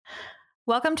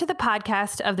Welcome to the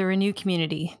podcast of the Renew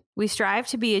community. We strive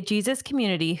to be a Jesus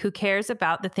community who cares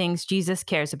about the things Jesus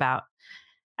cares about.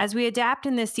 As we adapt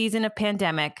in this season of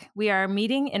pandemic, we are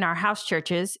meeting in our house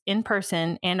churches, in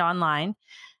person and online,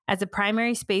 as a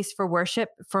primary space for worship,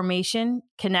 formation,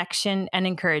 connection, and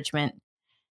encouragement.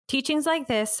 Teachings like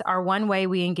this are one way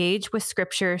we engage with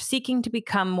Scripture, seeking to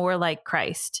become more like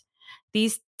Christ.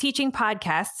 These teaching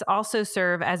podcasts also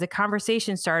serve as a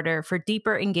conversation starter for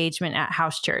deeper engagement at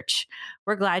house church.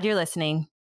 We're glad you're listening.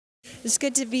 It's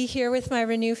good to be here with my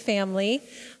Renew family.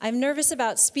 I'm nervous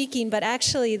about speaking, but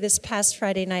actually this past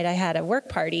Friday night I had a work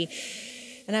party,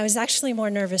 and I was actually more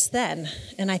nervous then.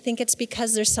 And I think it's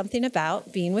because there's something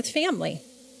about being with family,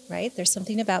 right? There's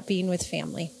something about being with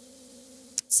family.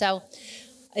 So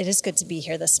it is good to be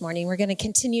here this morning. We're going to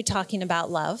continue talking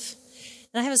about love.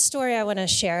 And I have a story I want to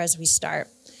share as we start.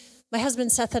 My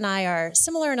husband Seth and I are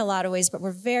similar in a lot of ways, but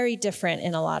we're very different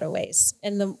in a lot of ways.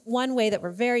 And the one way that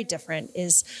we're very different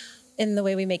is in the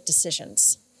way we make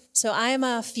decisions. So I am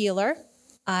a feeler.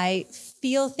 I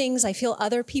feel things. I feel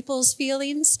other people's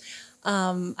feelings.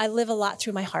 I live a lot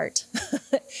through my heart.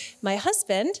 My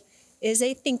husband is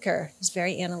a thinker. He's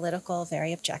very analytical,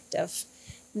 very objective.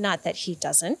 Not that he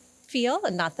doesn't feel,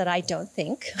 and not that I don't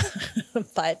think,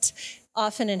 but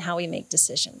often in how we make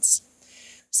decisions.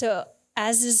 So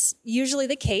as is usually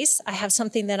the case, I have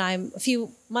something that a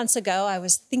few months ago, I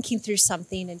was thinking through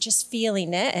something and just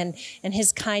feeling it, and in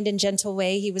his kind and gentle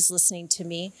way, he was listening to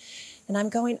me. And I'm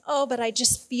going, but I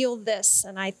just feel this,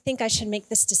 and I think I should make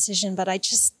this decision, but I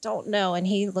just don't know. And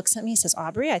he looks at me, he says,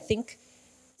 Aubrey, I think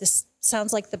this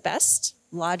sounds like the best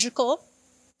logical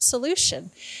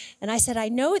solution. And I said, I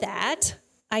know that.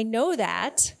 I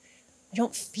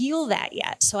don't feel that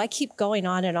yet. So I keep going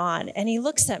on. And he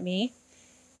looks at me,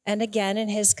 and again, in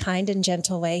his kind and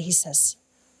gentle way, he says,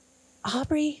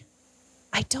 Aubrey,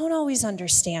 I don't always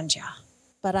understand you,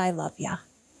 but I love you.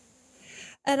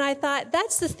 And I thought,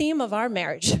 that's the theme of our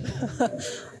marriage.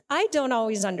 I don't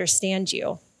always understand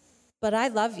you, but I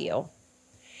love you.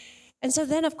 And so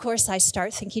then, of course, I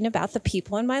start thinking about the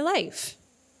people in my life,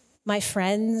 my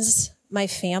friends, my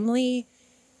family,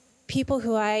 people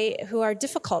who are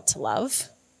difficult to love,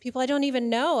 people I don't even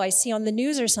know I see on the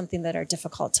news or something that are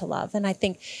difficult to love. And I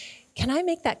think, can I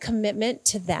make that commitment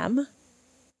to them,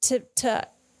 to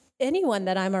anyone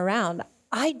that I'm around?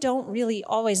 I don't really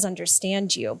always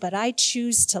understand you, but I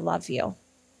choose to love you.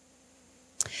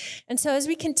 And so as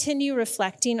we continue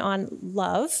reflecting on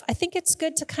love, I think it's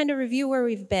good to kind of review where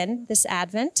we've been this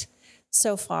Advent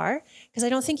so far, because I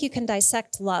don't think you can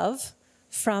dissect love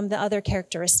from the other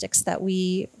characteristics that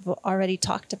we already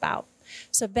talked about.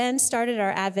 So Ben started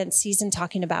our Advent season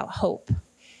talking about hope.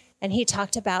 And he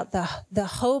talked about the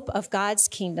hope of God's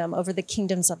kingdom over the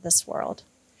kingdoms of this world.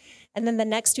 And then the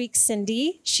next week,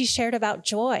 Cindy, she shared about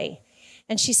joy.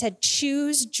 And she said,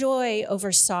 choose joy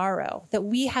over sorrow, that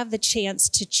we have the chance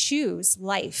to choose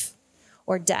life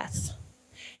or death.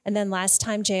 And then last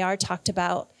time, JR talked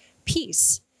about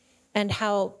peace and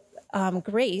how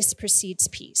grace precedes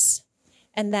peace.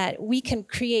 And that we can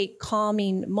create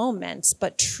calming moments,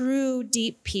 but true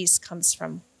deep peace comes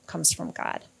from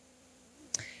God.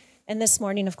 And this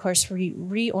morning, of course, we're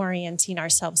reorienting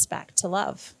ourselves back to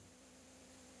love.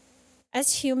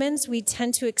 As humans, we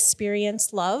tend to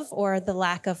experience love or the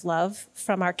lack of love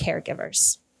from our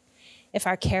caregivers. If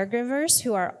our caregivers,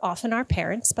 who are often our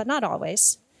parents, but not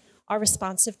always, are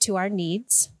responsive to our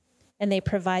needs, and they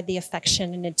provide the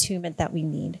affection and attunement that we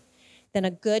need, then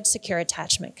a good, secure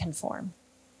attachment can form.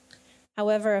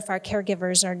 However, if our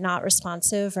caregivers are not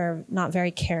responsive or not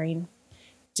very caring,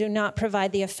 do not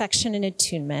provide the affection and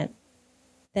attunement,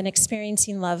 then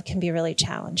experiencing love can be really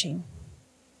challenging.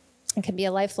 It can be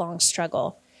a lifelong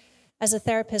struggle. As a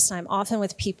therapist, I'm often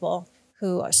with people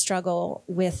who struggle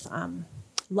with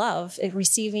love,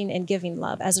 receiving and giving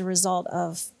love as a result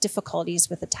of difficulties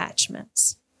with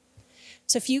attachments.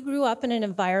 So if you grew up in an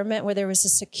environment where there was a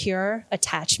secure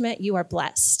attachment, you are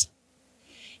blessed.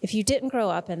 If you didn't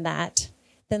grow up in that,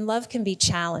 then love can be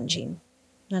challenging,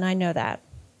 and I know that.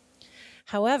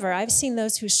 However, I've seen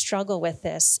those who struggle with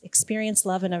this experience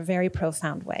love in a very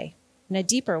profound way, in a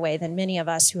deeper way than many of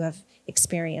us who have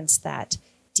experienced that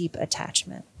deep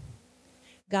attachment.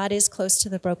 God is close to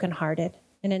the brokenhearted,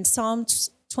 and in Psalm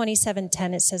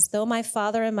 27:10, it says, though my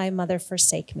father and my mother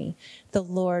forsake me, the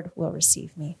Lord will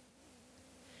receive me.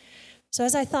 So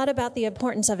as I thought about the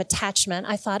importance of attachment,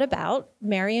 I thought about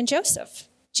Mary and Joseph,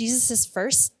 Jesus'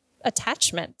 first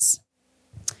attachments.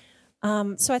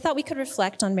 So I thought we could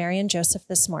reflect on Mary and Joseph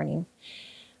this morning.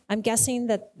 I'm guessing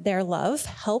that their love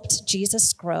helped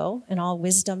Jesus grow in all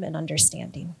wisdom and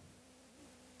understanding.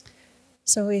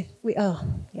 So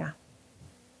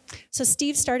So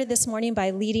Steve started this morning by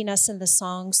leading us in the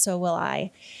song, So Will I.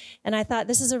 And I thought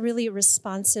this is a really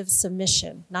responsive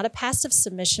submission, not a passive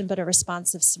submission, but a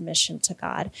responsive submission to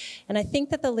God. And I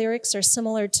think that the lyrics are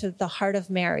similar to the heart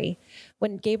of Mary,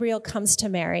 when Gabriel comes to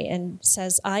Mary and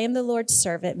says, I am the Lord's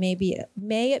servant,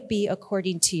 may it be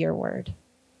according to your word.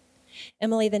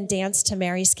 Emily then danced to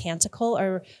Mary's canticle,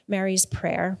 or Mary's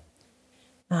prayer,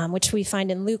 which we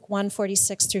find in Luke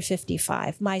 1:46 through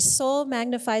 55. My soul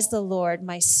magnifies the Lord,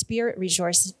 my spirit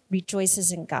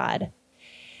rejoices in God.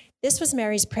 This was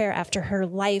Mary's prayer after her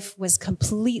life was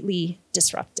completely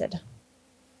disrupted.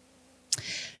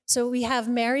 So we have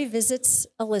Mary visits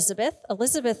Elizabeth.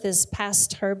 Elizabeth is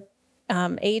past her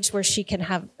age where she can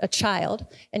have a child,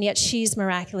 and yet she's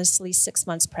miraculously 6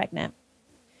 months pregnant.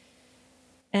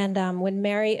 And when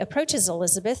Mary approaches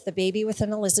Elizabeth, the baby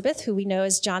within Elizabeth, who we know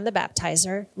as John the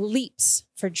Baptizer, leaps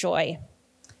for joy.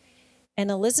 And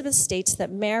Elizabeth states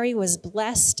that Mary was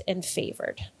blessed and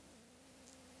favored.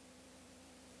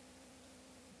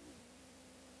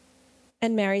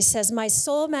 And Mary says, my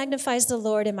soul magnifies the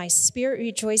Lord, and my spirit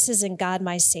rejoices in God,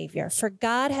 my Savior. For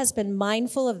God has been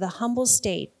mindful of the humble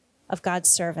state of God's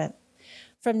servant.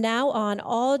 From now on,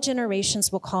 all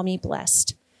generations will call me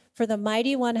blessed. For the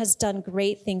Mighty One has done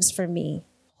great things for me.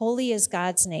 Holy is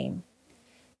God's name.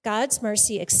 God's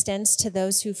mercy extends to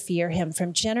those who fear him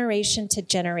from generation to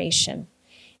generation.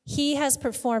 He has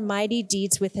performed mighty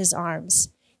deeds with his arms.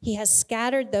 He has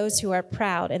scattered those who are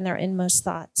proud in their inmost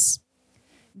thoughts.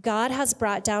 God has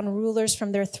brought down rulers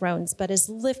from their thrones, but has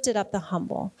lifted up the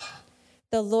humble.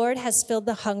 The Lord has filled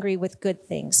the hungry with good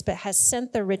things, but has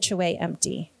sent the rich away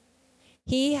empty.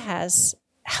 He has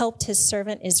helped his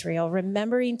servant Israel,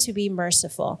 remembering to be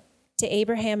merciful to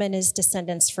Abraham and his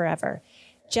descendants forever,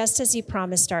 just as he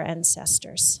promised our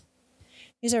ancestors.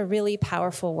 These are really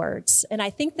powerful words, and I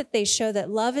think that they show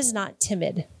that love is not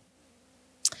timid.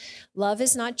 Love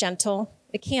is not gentle.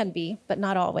 It can be, but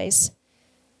not always.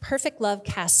 Perfect love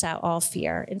casts out all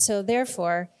fear, and so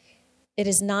therefore, it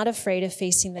is not afraid of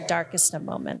facing the darkest of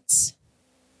moments.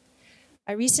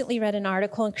 I recently read an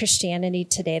article in Christianity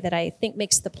Today that I think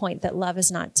makes the point that love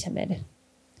is not timid.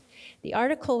 The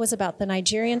article was about the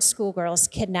Nigerian schoolgirls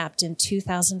kidnapped in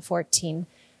 2014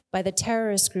 by the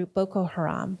terrorist group Boko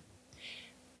Haram.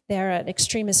 They're an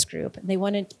extremist group, and they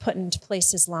wanted to put into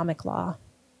place Islamic law.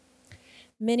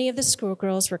 Many of the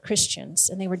schoolgirls were Christians,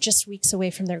 and they were just weeks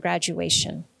away from their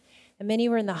graduation. And many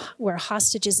were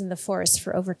hostages in the forest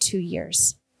for over 2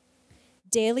 years.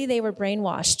 Daily, they were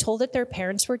brainwashed, told that their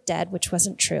parents were dead, which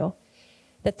wasn't true,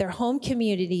 that their home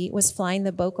community was flying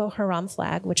the Boko Haram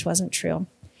flag, which wasn't true,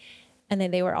 and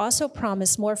then they were also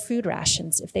promised more food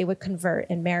rations if they would convert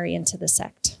and marry into the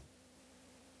sect.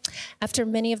 After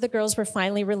many of the girls were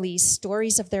finally released,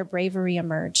 stories of their bravery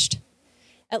emerged.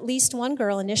 At least one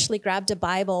girl initially grabbed a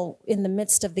Bible in the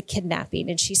midst of the kidnapping,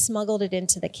 and she smuggled it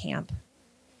into the camp.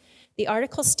 The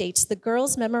article states the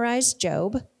girls memorized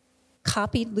Job,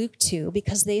 copied Luke 2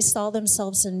 because they saw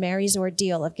themselves in Mary's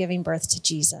ordeal of giving birth to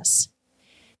Jesus.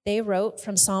 They wrote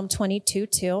from Psalm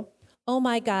 22:2, "Oh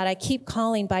my God, I keep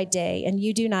calling by day and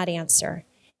you do not answer,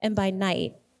 and by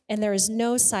night, and there is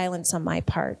no silence on my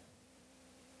part."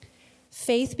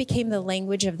 Faith became the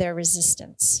language of their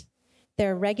resistance.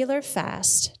 Their regular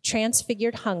fast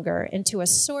transfigured hunger into a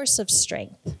source of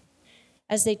strength.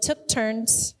 As they took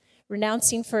turns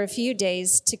renouncing for a few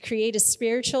days to create a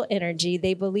spiritual energy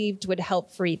they believed would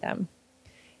help free them.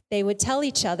 They would tell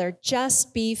each other,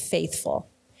 just be faithful.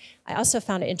 I also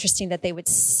found it interesting that they would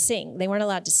sing. They weren't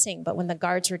allowed to sing, but when the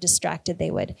guards were distracted,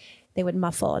 they would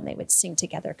muffle and they would sing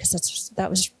together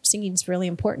because singing's really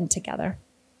important together.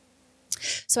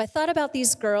 So I thought about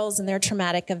these girls and their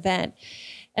traumatic event,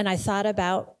 and I thought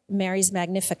about Mary's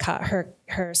Magnificat,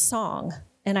 her song,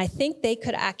 and I think they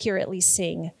could accurately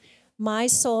sing, "My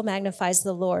soul magnifies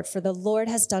the Lord, for the Lord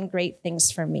has done great things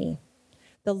for me.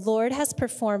 The Lord has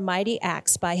performed mighty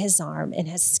acts by his arm and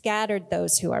has scattered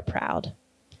those who are proud."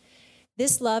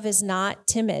 This love is not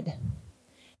timid.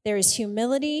 There is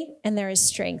humility and there is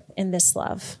strength in this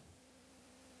love.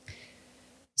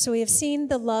 So we have seen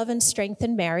the love and strength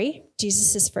in Mary,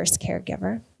 Jesus' first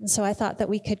caregiver. And so I thought that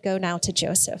we could go now to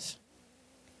Joseph.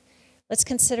 Let's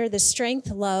consider the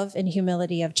strength, love, and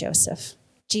humility of Joseph,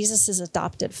 Jesus'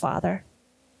 adopted father.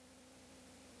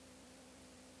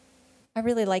 I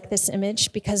really like this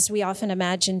image because we often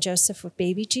imagine Joseph with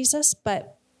baby Jesus,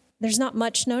 but there's not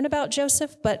much known about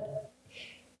Joseph, but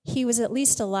he was at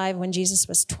least alive when Jesus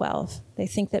was 12. They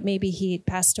think that maybe he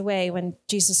passed away when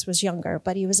Jesus was younger,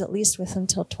 but he was at least with him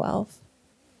till 12.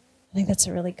 I think that's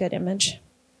a really good image.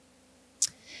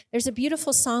 There's a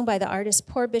beautiful song by the artist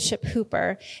Poor Bishop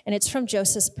Hooper, and it's from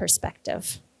Joseph's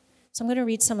perspective. So I'm going to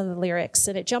read some of the lyrics,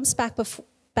 and it jumps back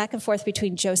and forth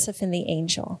between Joseph and the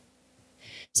angel.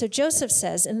 So Joseph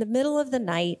says, in the middle of the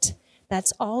night,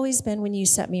 that's always been when you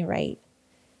set me right.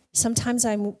 Sometimes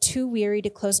I'm too weary to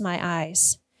close my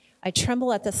eyes. I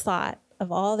tremble at the thought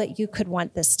of all that you could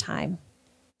want this time.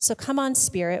 So come on,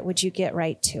 Spirit, would you get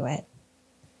right to it?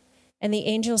 And the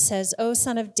angel says, O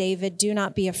son of David, do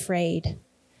not be afraid.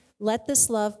 Let this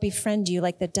love befriend you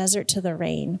like the desert to the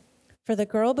rain. For the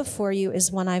girl before you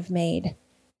is one I've made.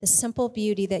 The simple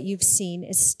beauty that you've seen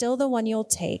is still the one you'll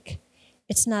take.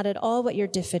 It's not at all what your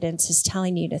diffidence is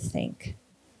telling you to think.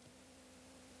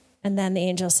 And then the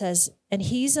angel says, and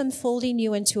he's unfolding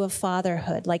you into a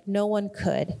fatherhood like no one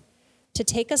could, to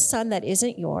take a son that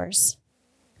isn't yours.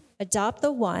 Adopt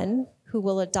the one who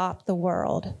will adopt the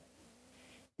world.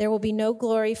 There will be no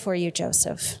glory for you,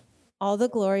 Joseph. All the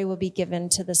glory will be given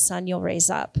to the son you'll raise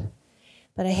up.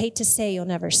 But I hate to say you'll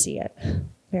never see it.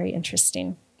 Very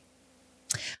interesting.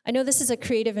 I know this is a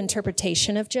creative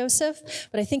interpretation of Joseph,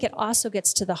 but I think it also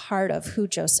gets to the heart of who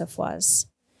Joseph was.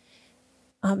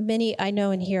 Many I know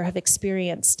in here have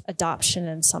experienced adoption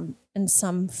in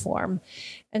some form.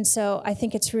 And so I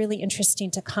think it's really interesting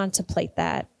to contemplate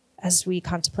that as we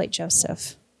contemplate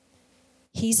Joseph.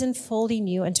 He's enfolding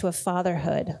you into a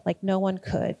fatherhood like no one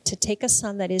could, to take a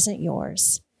son that isn't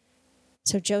yours.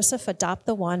 So Joseph, adopt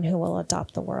the one who will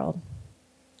adopt the world.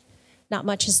 Not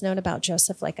much is known about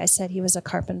Joseph. Like I said, he was a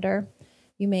carpenter.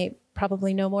 You may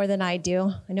probably know more than I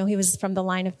do. I know he was from the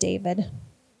line of David.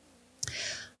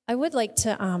 I would like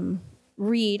to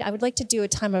I would like to do a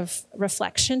time of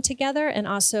reflection together and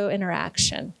also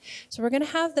interaction. So we're going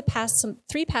to have some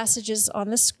 3 passages on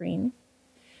the screen.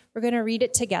 We're going to read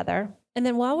it together. And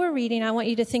then while we're reading, I want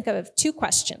you to think of 2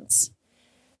 questions.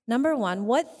 Number 1,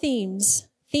 what themes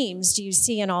do you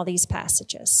see in all these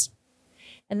passages?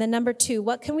 And then number 2,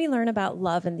 what can we learn about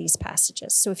love in these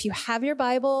passages? So if you have your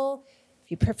Bible,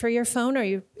 if you prefer your phone,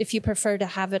 or if you prefer to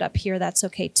have it up here, that's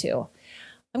okay too.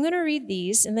 I'm going to read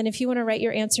these, and then if you want to write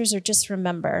your answers or just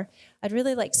remember, I'd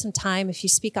really like some time, if you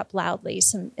speak up loudly,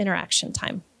 some interaction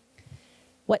time.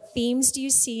 What themes do you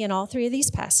see in all 3 of these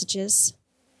passages?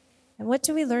 And what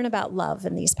do we learn about love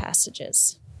in these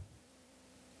passages?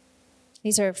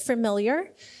 These are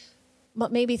familiar,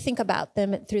 but maybe think about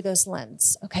them through those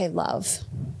lenses. Okay, love.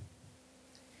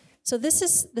 So this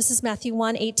is Matthew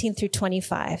 1, 18 through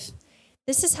 25.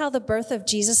 This is how the birth of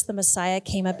Jesus the Messiah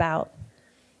came about.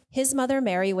 His mother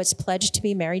Mary was pledged to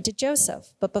be married to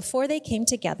Joseph, but before they came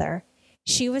together,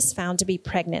 she was found to be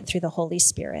pregnant through the Holy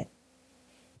Spirit.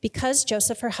 Because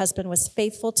Joseph, her husband, was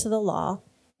faithful to the law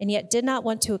and yet did not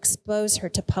want to expose her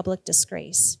to public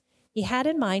disgrace, he had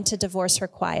in mind to divorce her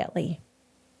quietly.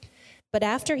 But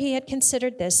after he had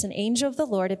considered this, an angel of the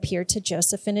Lord appeared to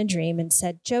Joseph in a dream and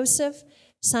said, Joseph,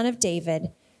 son of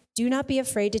David, do not be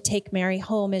afraid to take Mary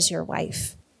home as your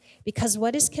wife, because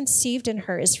what is conceived in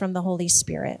her is from the Holy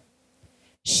Spirit.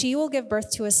 She will give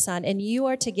birth to a son, and you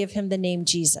are to give him the name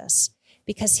Jesus,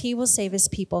 because he will save his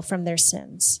people from their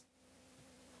sins.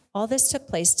 All this took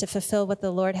place to fulfill what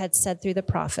the Lord had said through the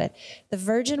prophet. The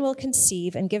virgin will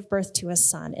conceive and give birth to a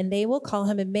son, and they will call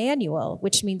him Emmanuel,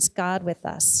 which means God with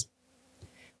us.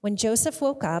 When Joseph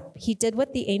woke up, he did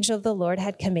what the angel of the Lord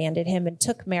had commanded him and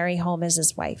took Mary home as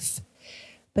his wife.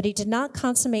 But he did not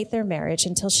consummate their marriage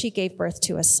until she gave birth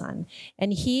to a son,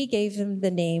 and he gave him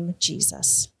the name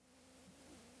Jesus.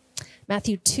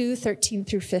 Matthew 2, 13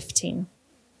 through 15.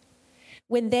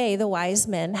 When they, the wise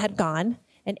men, had gone,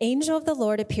 an angel of the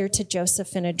Lord appeared to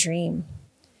Joseph in a dream.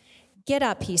 Get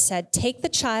up, he said, take the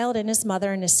child and his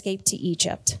mother and escape to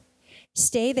Egypt.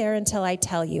 Stay there until I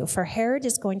tell you, for Herod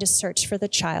is going to search for the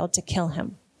child to kill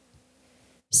him.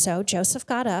 So Joseph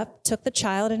got up, took the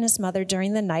child and his mother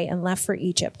during the night, and left for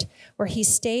Egypt, where he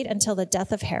stayed until the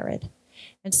death of Herod.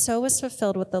 And so was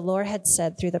fulfilled what the Lord had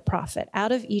said through the prophet,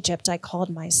 out of Egypt I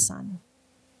called my son.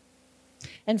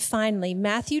 And finally,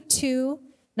 Matthew 2,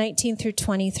 19 through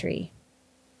 23.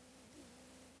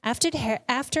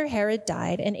 After Herod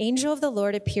died, an angel of the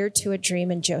Lord appeared to a dream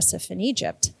in Joseph in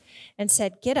Egypt and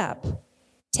said, get up,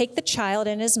 take the child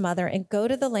and his mother and go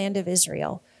to the land of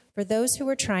Israel, for those who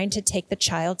were trying to take the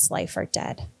child's life are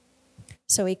dead.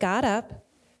 So he got up,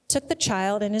 took the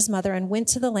child and his mother and went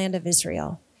to the land of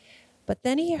Israel. But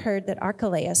then he heard that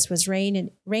Archelaus was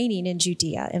reigning in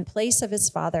Judea in place of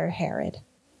his father Herod.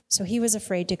 So he was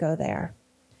afraid to go there.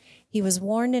 He was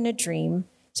warned in a dream,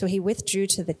 so he withdrew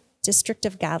to the district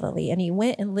of Galilee, and he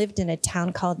went and lived in a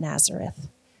town called Nazareth.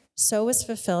 So was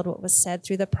fulfilled what was said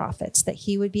through the prophets, that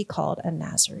he would be called a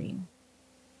Nazarene.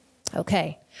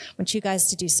 Okay, I want you guys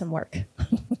to do some work.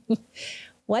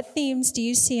 What themes do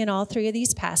you see in all 3 of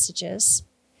these passages?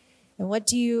 And what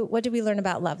do we learn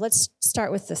about love? Let's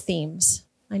start with the themes.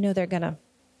 I know they're going to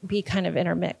be kind of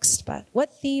intermixed, but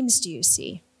what themes do you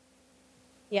see?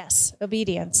 Yes,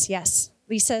 obedience. Yes.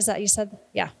 Lisa, is that you said?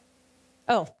 Yeah.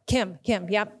 Oh, Kim.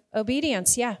 Yep.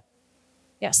 Obedience. Yeah.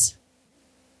 Yes.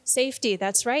 Safety.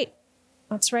 That's right.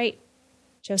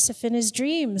 Joseph in his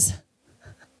dreams.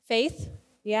 Faith.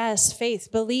 Yes. Faith.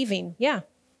 Believing. Yeah.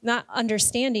 Not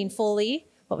understanding fully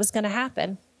what was going to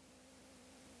happen.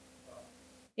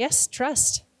 Yes.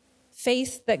 Trust.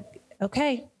 Faith that,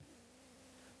 okay,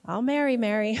 I'll marry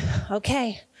Mary.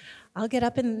 Okay. I'll get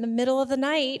up in the middle of the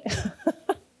night.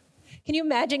 Can you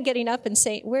imagine getting up and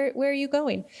saying, where are you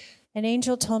going? An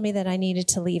angel told me that I needed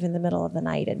to leave in the middle of the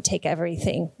night and take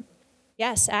everything.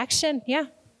 Yes, action, yeah.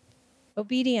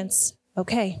 Obedience,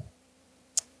 okay.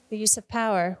 The use of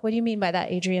power. What do you mean by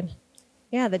that, Adrian?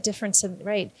 Yeah, the difference in,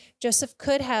 right. Joseph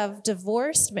could have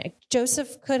divorced Mary,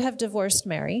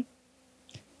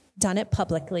 done it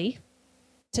publicly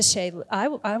to say, I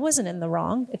wasn't in the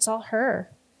wrong. It's all her.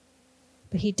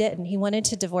 But he didn't. He wanted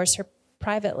to divorce her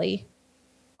privately,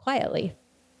 quietly.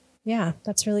 Yeah,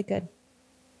 that's really good.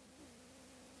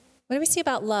 What do we see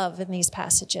about love in these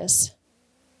passages?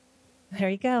 There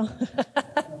you go.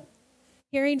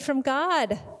 Hearing from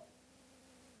God,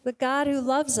 the God who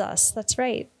loves us. That's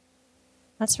right.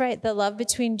 The love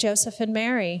between Joseph and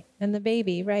Mary and the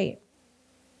baby, right.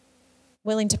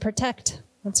 Willing to protect.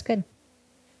 That's good.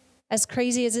 As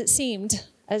crazy as it seemed,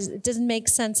 as it doesn't make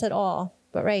sense at all,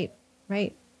 but right.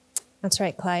 That's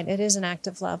right, Clyde. It is an act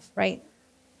of love, right?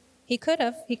 He could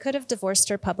have divorced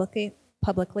her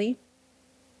publicly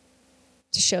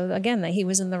to show again that he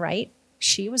was in the right.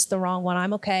 She was the wrong one.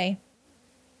 I'm okay.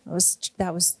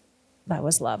 That was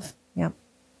love. Yeah.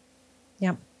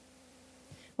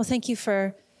 Well, thank you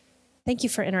for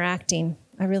interacting.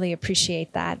 I really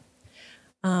appreciate that.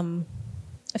 A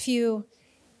few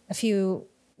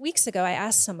weeks ago, I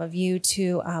asked some of you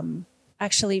to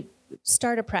actually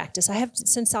start a practice. I have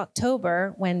since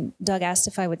October, when Doug asked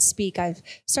if I would speak, I've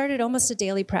started almost a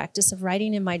daily practice of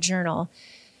writing in my journal.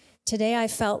 Today I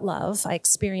felt love, I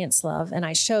experienced love, and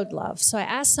I showed love. So I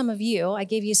asked some of you, I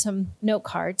gave you some note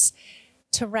cards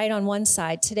to write on one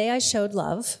side, today I showed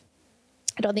love,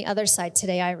 and on the other side,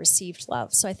 today I received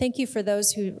love. So I thank you for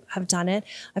those who have done it.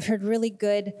 I've heard really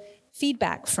good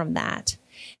feedback from that.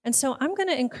 And so I'm going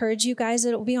to encourage you guys,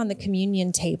 it will be on the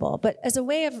communion table, but as a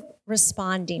way of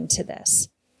responding to this,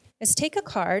 is take a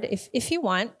card, if you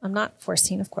want, I'm not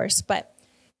forcing, of course, but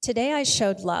today I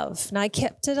showed love. Now I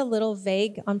kept it a little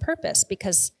vague on purpose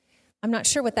because I'm not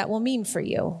sure what that will mean for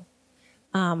you.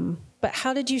 But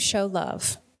how did you show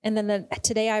love? And then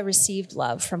today I received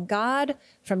love from God,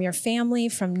 from your family,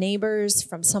 from neighbors,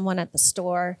 from someone at the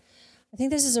store. I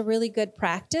think this is a really good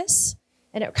practice.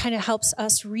 And it kind of helps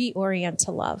us reorient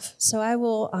to love. So I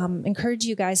will encourage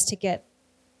you guys to get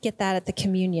that at the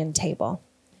communion table.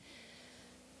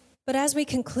 But as we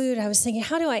conclude, I was thinking,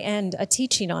 how do I end a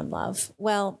teaching on love?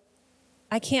 Well,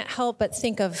 I can't help but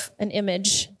think of an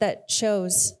image that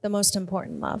shows the most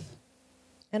important love.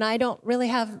 And I don't really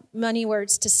have many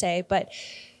words to say, but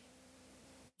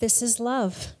this is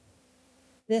love.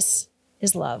 This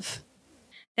is love.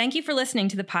 Thank you for listening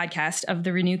to the podcast of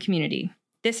the Renew community.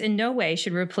 This in no way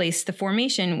should replace the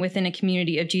formation within a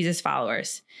community of Jesus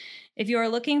followers. If you are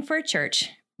looking for a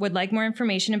church, would like more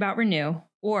information about Renew,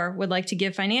 or would like to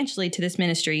give financially to this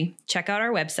ministry, check out our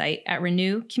website at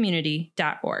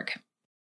renewcommunity.org.